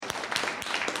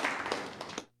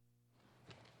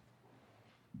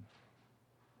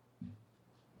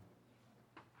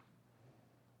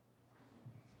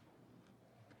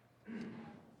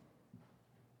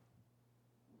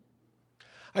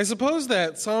I suppose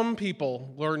that some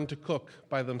people learn to cook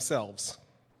by themselves.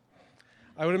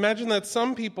 I would imagine that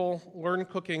some people learn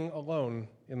cooking alone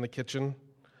in the kitchen,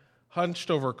 hunched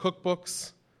over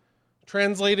cookbooks,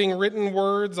 translating written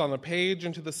words on a page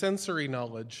into the sensory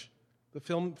knowledge, the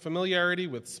familiarity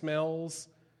with smells,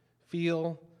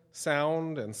 feel,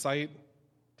 sound, and sight.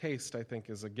 Taste, I think,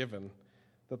 is a given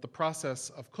that the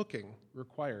process of cooking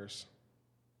requires.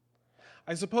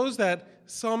 I suppose that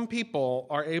some people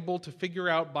are able to figure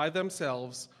out by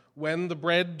themselves when the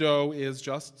bread dough is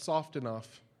just soft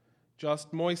enough,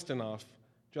 just moist enough,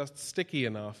 just sticky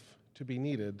enough to be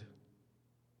kneaded.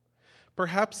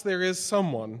 Perhaps there is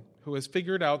someone who has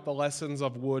figured out the lessons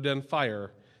of wood and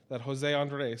fire that José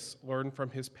Andrés learned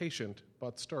from his patient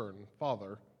but stern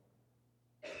father.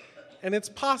 And it's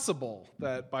possible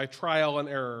that by trial and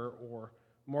error, or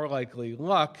more likely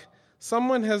luck,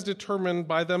 someone has determined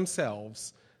by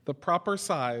themselves the proper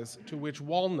size to which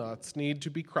walnuts need to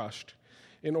be crushed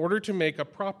in order to make a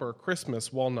proper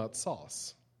Christmas walnut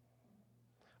sauce.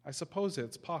 I suppose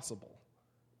it's possible,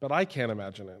 but I can't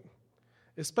imagine it,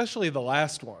 especially the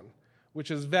last one, which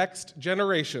has vexed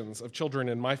generations of children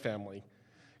in my family,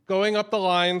 going up the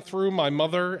line through my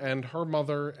mother and her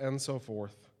mother and so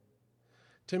forth.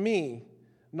 To me,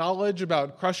 knowledge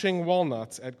about crushing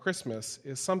walnuts at Christmas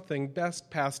is something best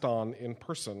passed on in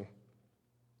person.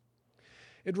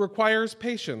 It requires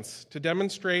patience to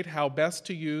demonstrate how best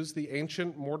to use the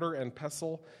ancient mortar and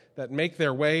pestle that make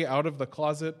their way out of the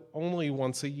closet only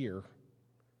once a year,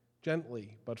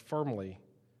 gently but firmly,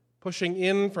 pushing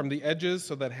in from the edges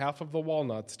so that half of the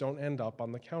walnuts don't end up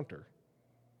on the counter.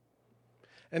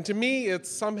 And to me,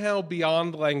 it's somehow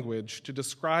beyond language to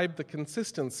describe the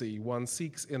consistency one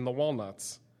seeks in the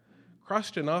walnuts.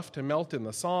 Crushed enough to melt in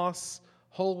the sauce,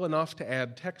 whole enough to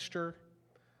add texture.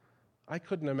 I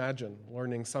couldn't imagine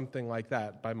learning something like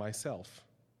that by myself.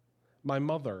 My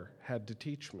mother had to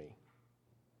teach me.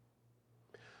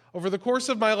 Over the course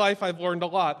of my life, I've learned a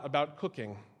lot about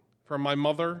cooking, from my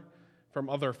mother, from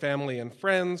other family and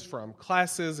friends, from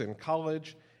classes in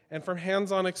college, and from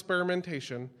hands-on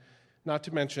experimentation, not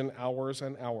to mention hours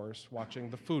and hours watching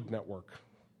the Food Network.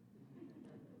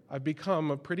 I've become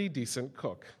a pretty decent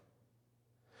cook.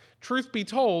 Truth be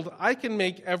told, I can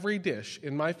make every dish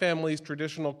in my family's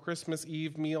traditional Christmas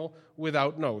Eve meal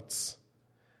without notes.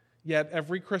 Yet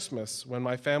every Christmas, when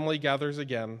my family gathers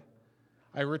again,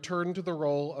 I return to the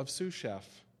role of sous chef,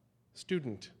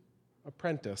 student,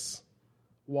 apprentice,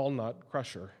 walnut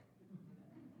crusher.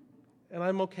 And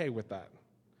I'm okay with that.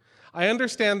 I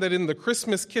understand that in the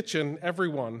Christmas kitchen,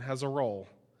 everyone has a role.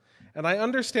 And I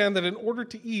understand that in order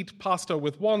to eat pasta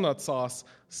with walnut sauce,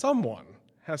 someone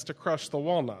has to crush the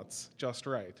walnuts just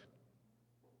right.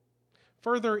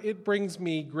 Further, it brings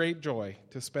me great joy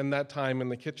to spend that time in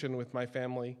the kitchen with my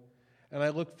family, and I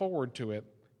look forward to it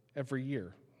every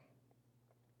year.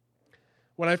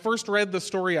 When I first read the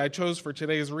story I chose for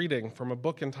today's reading from a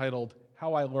book entitled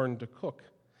How I Learned to Cook,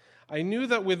 I knew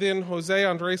that within José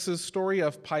Andrés' story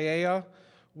of paella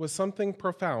was something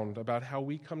profound about how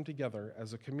we come together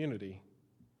as a community.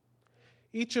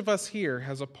 Each of us here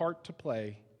has a part to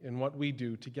play in what we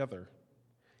do together.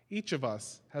 Each of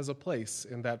us has a place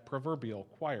in that proverbial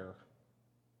choir.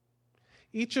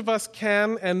 Each of us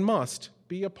can and must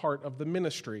be a part of the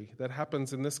ministry that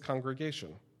happens in this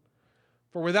congregation.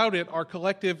 For without it, our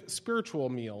collective spiritual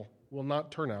meal will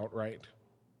not turn out right.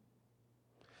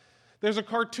 There's a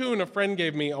cartoon a friend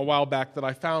gave me a while back that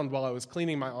I found while I was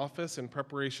cleaning my office in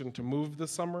preparation to move this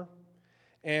summer,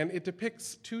 and it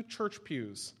depicts 2 church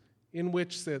pews in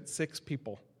which sit 6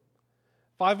 people.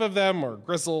 5 of them are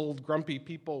grizzled, grumpy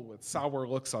people with sour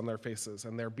looks on their faces,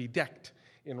 and they're bedecked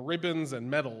in ribbons and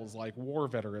medals like war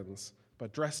veterans,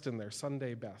 but dressed in their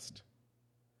Sunday best.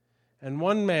 And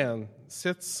one man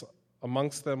sits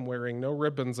amongst them wearing no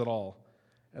ribbons at all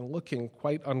and looking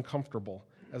quite uncomfortable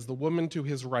as the woman to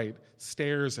his right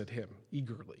stares at him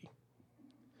eagerly.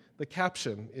 The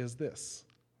caption is this: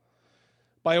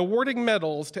 "By awarding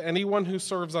medals to anyone who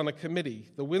serves on a committee,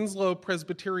 the Winslow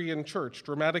Presbyterian Church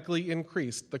dramatically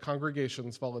increased the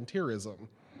congregation's volunteerism."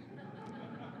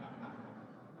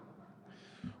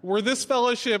 Were this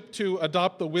fellowship to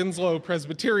adopt the Winslow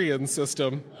Presbyterian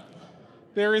system,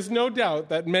 there is no doubt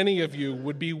that many of you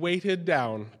would be weighted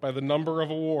down by the number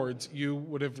of awards you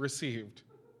would have received.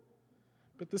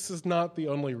 But this is not the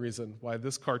only reason why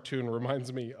this cartoon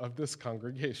reminds me of this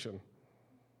congregation.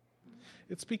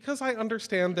 It's because I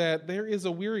understand that there is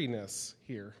a weariness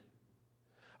here.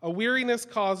 A weariness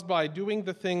caused by doing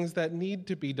the things that need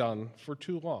to be done for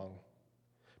too long.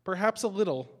 Perhaps a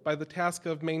little by the task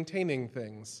of maintaining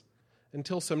things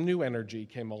until some new energy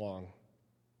came along.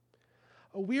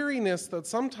 a weariness that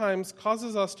sometimes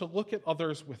causes us to look at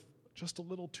others with just a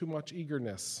little too much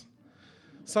eagerness,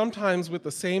 sometimes with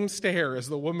the same stare as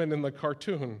the woman in the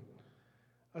cartoon,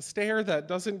 a stare that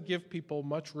doesn't give people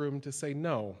much room to say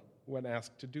no when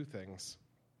asked to do things.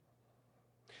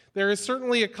 There is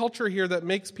certainly a culture here that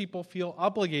makes people feel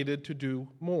obligated to do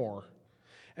more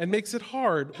and makes it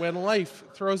hard when life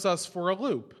throws us for a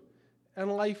loop,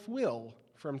 and life will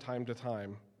from time to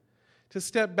time, to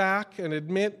step back and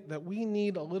admit that we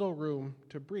need a little room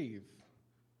to breathe.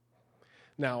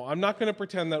 Now, I'm not going to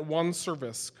pretend that one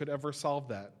service could ever solve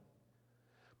that,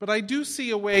 but I do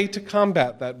see a way to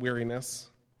combat that weariness,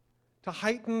 to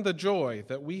heighten the joy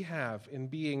that we have in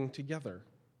being together,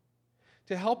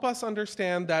 to help us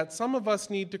understand that some of us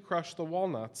need to crush the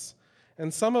walnuts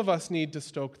and some of us need to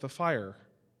stoke the fire,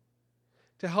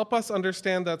 to help us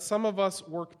understand that some of us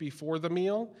work before the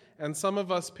meal and some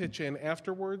of us pitch in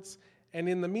afterwards, and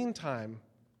in the meantime,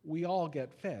 we all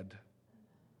get fed.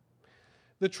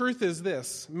 The truth is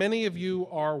this: many of you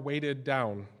are weighted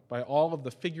down by all of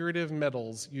the figurative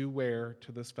medals you wear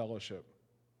to this fellowship.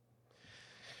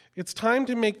 It's time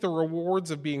to make the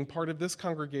rewards of being part of this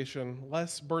congregation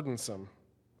less burdensome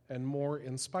and more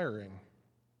inspiring.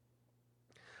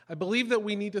 I believe that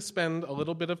we need to spend a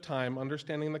little bit of time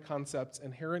understanding the concepts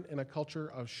inherent in a culture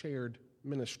of shared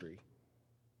ministry.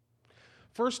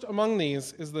 First among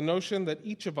these is the notion that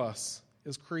each of us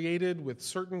is created with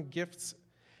certain gifts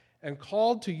and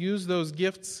called to use those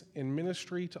gifts in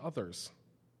ministry to others.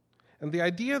 And the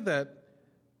idea that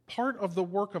part of the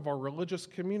work of our religious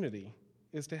community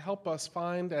is to help us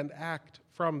find and act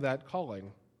from that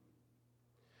calling.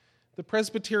 The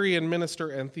Presbyterian minister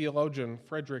and theologian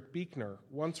Frederick Buechner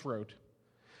once wrote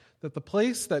that the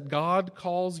place that God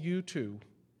calls you to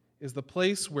is the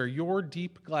place where your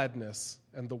deep gladness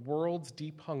and the world's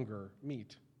deep hunger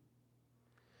meet.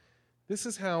 This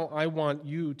is how I want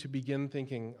you to begin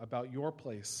thinking about your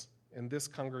place in this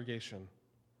congregation.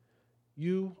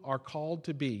 You are called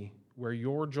to be where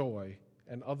your joy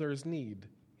and others' need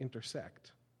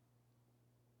intersect.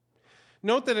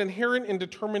 Note that inherent in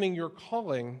determining your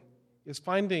calling is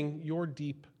finding your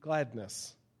deep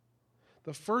gladness.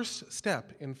 The first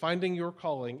step in finding your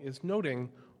calling is noting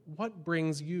what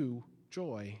brings you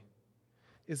joy.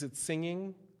 Is it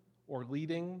singing or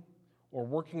leading or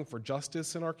working for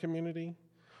justice in our community,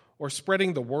 or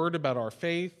spreading the word about our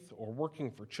faith, or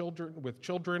working for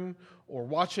children, or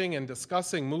watching and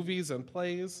discussing movies and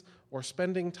plays, or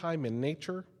spending time in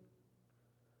nature?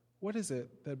 What is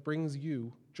it that brings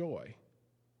you joy?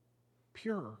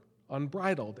 Pure,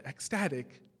 unbridled,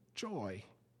 ecstatic joy.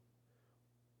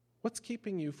 What's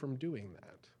keeping you from doing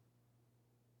that?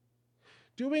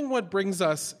 Doing what brings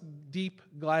us deep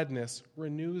gladness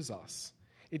renews us.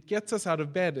 It gets us out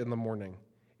of bed in the morning.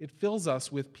 It fills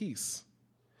us with peace.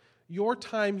 Your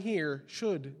time here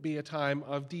should be a time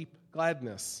of deep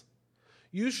gladness.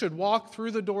 You should walk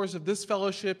through the doors of this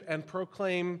fellowship and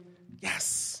proclaim,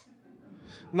 yes.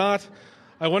 Not,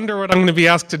 I wonder what I'm going to be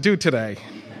asked to do today.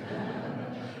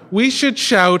 We should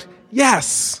shout,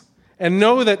 yes, and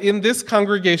know that in this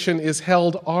congregation is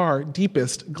held our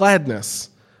deepest gladness,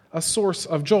 a source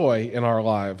of joy in our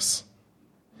lives.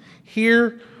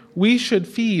 Here, we should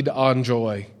feed on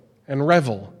joy and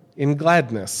revel in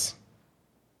gladness.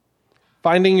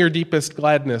 Finding your deepest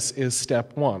gladness is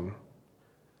step one.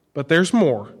 But there's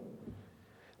more.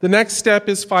 The next step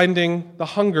is finding the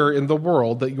hunger in the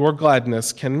world that your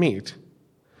gladness can meet.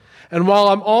 And while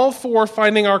I'm all for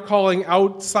finding our calling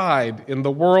outside in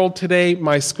the world today,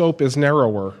 my scope is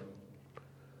narrower.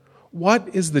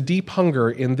 What is the deep hunger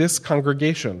in this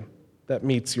congregation that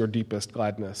meets your deepest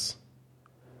gladness?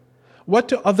 What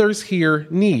do others here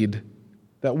need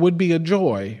that would be a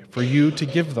joy for you to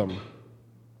give them?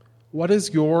 What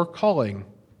is your calling,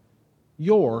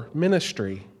 your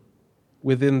ministry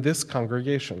within this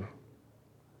congregation?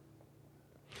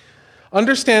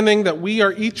 Understanding that we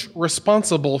are each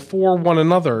responsible for one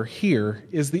another here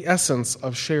is the essence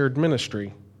of shared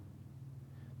ministry.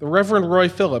 The Reverend Roy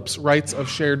Phillips writes of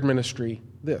shared ministry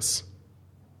this: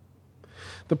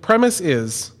 the premise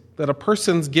is that a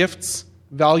person's gifts,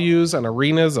 values, and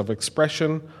arenas of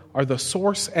expression are the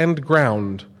source and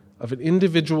ground of an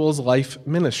individual's life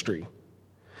ministry,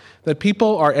 that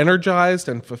people are energized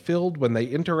and fulfilled when they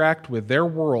interact with their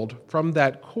world from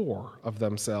that core of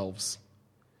themselves,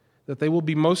 that they will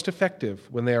be most effective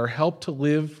when they are helped to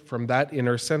live from that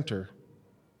inner center.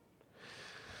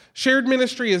 Shared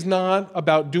ministry is not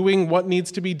about doing what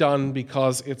needs to be done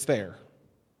because it's there.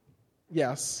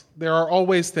 Yes, there are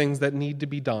always things that need to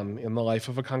be done in the life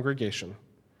of a congregation.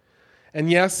 And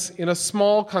yes, in a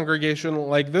small congregation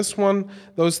like this one,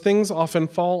 those things often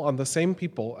fall on the same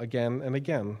people again and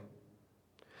again.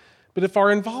 But if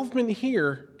our involvement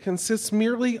here consists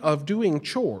merely of doing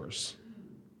chores,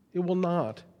 it will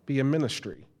not be a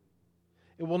ministry.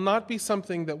 It will not be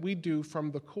something that we do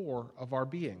from the core of our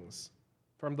beings,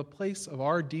 from the place of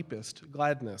our deepest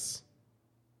gladness.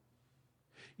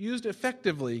 Used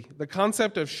effectively, the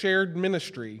concept of shared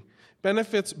ministry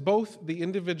benefits both the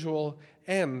individual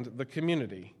and the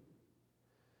community.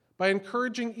 By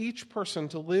encouraging each person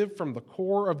to live from the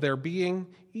core of their being,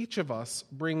 each of us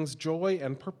brings joy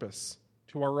and purpose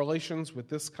to our relations with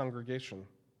this congregation.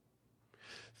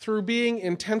 Through being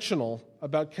intentional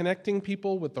about connecting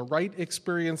people with the right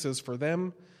experiences for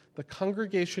them, the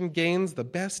congregation gains the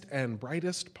best and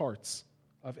brightest parts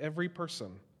of every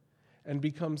person and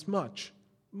becomes much,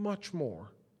 much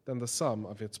more than the sum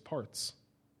of its parts.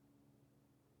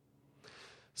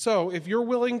 So, if you're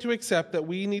willing to accept that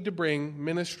we need to bring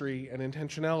ministry and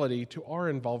intentionality to our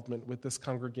involvement with this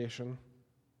congregation,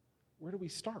 where do we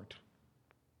start?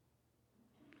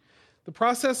 The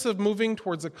process of moving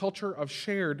towards a culture of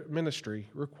shared ministry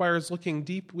requires looking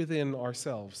deep within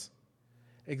ourselves,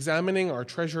 examining our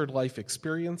treasured life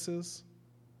experiences,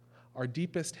 our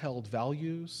deepest held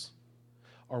values,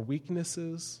 our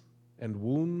weaknesses and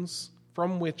wounds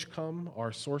from which come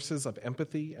our sources of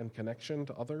empathy and connection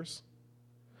to others,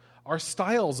 our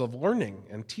styles of learning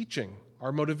and teaching,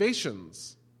 our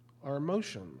motivations, our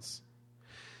emotions.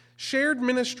 Shared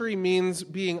ministry means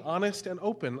being honest and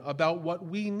open about what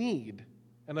we need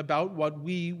and about what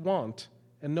we want,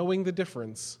 and knowing the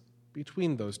difference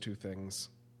between those two things.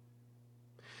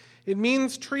 It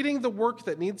means treating the work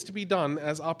that needs to be done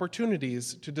as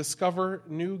opportunities to discover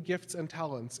new gifts and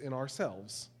talents in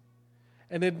ourselves,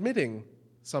 and admitting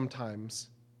sometimes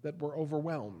that we're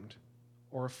overwhelmed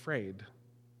or afraid.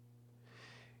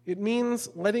 It means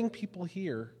letting people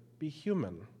here be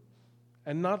human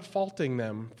and not faulting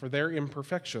them for their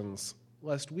imperfections,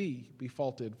 lest we be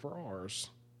faulted for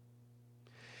ours.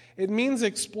 It means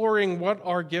exploring what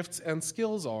our gifts and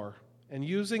skills are and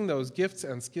using those gifts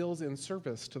and skills in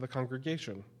service to the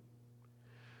congregation.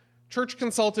 Church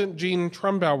consultant Gene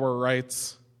Trumbauer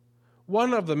writes,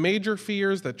 "One of the major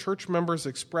fears that church members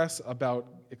express about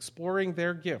exploring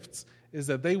their gifts is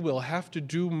that they will have to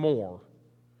do more,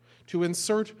 to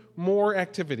insert more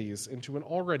activities into an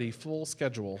already full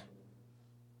schedule.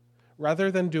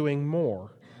 Rather than doing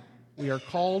more, we are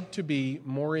called to be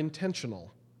more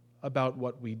intentional about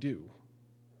what we do."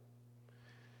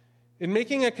 In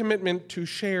making a commitment to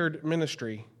shared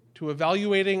ministry, to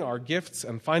evaluating our gifts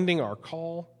and finding our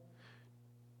call,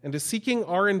 and to seeing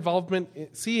our involvement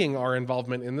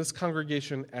in this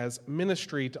congregation as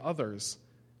ministry to others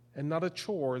and not a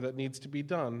chore that needs to be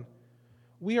done,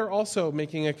 we are also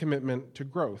making a commitment to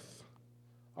growth,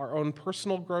 our own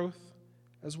personal growth,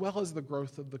 as well as the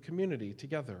growth of the community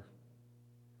together.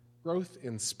 Growth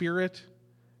in spirit,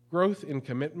 growth in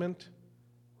commitment,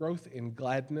 growth in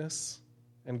gladness,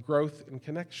 and growth in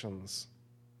connections.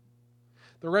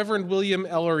 The Reverend William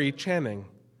Ellery Channing,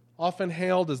 often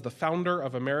hailed as the founder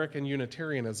of American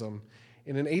Unitarianism,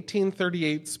 in an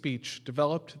 1838 speech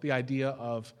developed the idea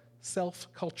of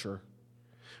self-culture,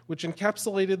 which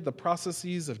encapsulated the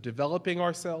processes of developing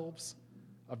ourselves,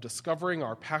 of discovering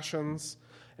our passions,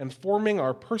 and forming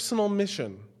our personal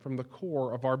mission from the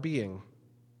core of our being.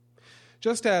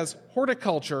 Just as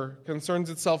horticulture concerns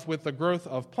itself with the growth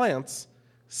of plants,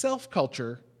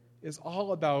 self-culture is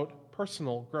all about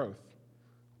personal growth,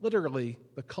 literally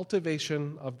the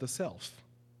cultivation of the self.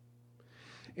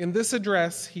 In this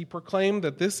address, he proclaimed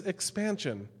that this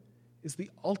expansion is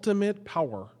the ultimate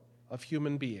power of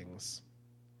human beings.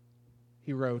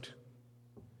 He wrote,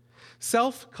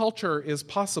 "Self-culture is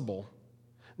possible,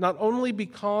 not only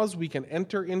because we can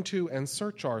enter into and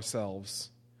search ourselves.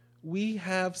 We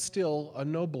have still a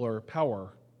nobler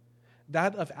power,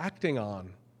 that of acting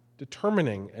on,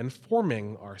 determining, and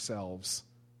forming ourselves.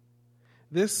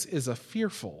 This is a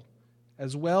fearful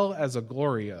as well as a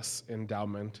glorious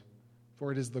endowment,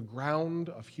 for it is the ground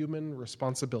of human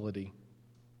responsibility.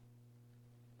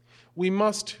 We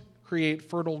must create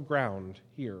fertile ground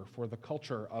here for the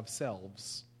culture of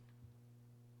selves.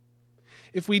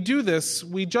 If we do this,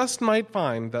 we just might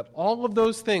find that all of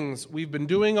those things we've been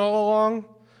doing all along,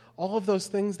 all of those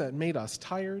things that made us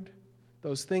tired,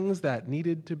 those things that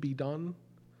needed to be done,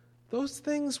 those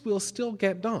things will still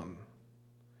get done.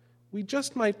 We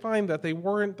just might find that they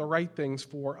weren't the right things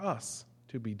for us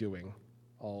to be doing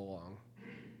all along.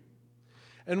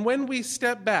 And when we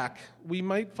step back, we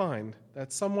might find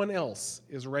that someone else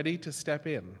is ready to step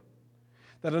in,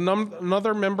 that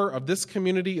another member of this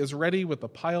community is ready with the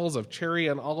piles of cherry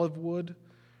and olive wood,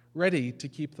 ready to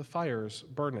keep the fires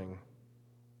burning.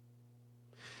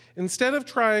 Instead of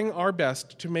trying our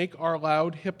best to make our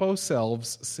loud hippo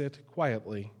selves sit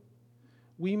quietly,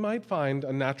 we might find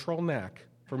a natural knack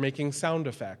for making sound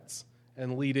effects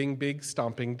and leading big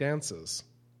stomping dances.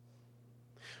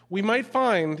 We might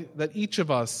find that each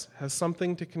of us has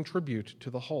something to contribute to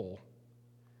the whole,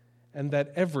 and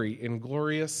that every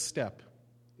inglorious step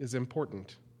is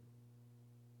important.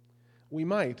 We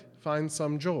might find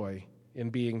some joy in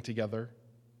being together,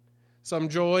 some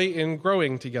joy in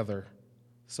growing together,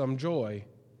 some joy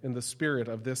in the spirit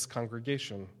of this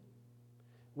congregation.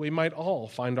 We might all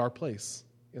find our place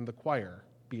in the choir,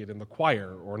 be it in the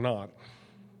choir or not.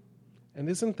 And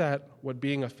isn't that what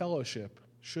being a fellowship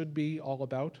should be all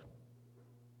about?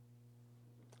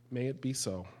 May it be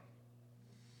so.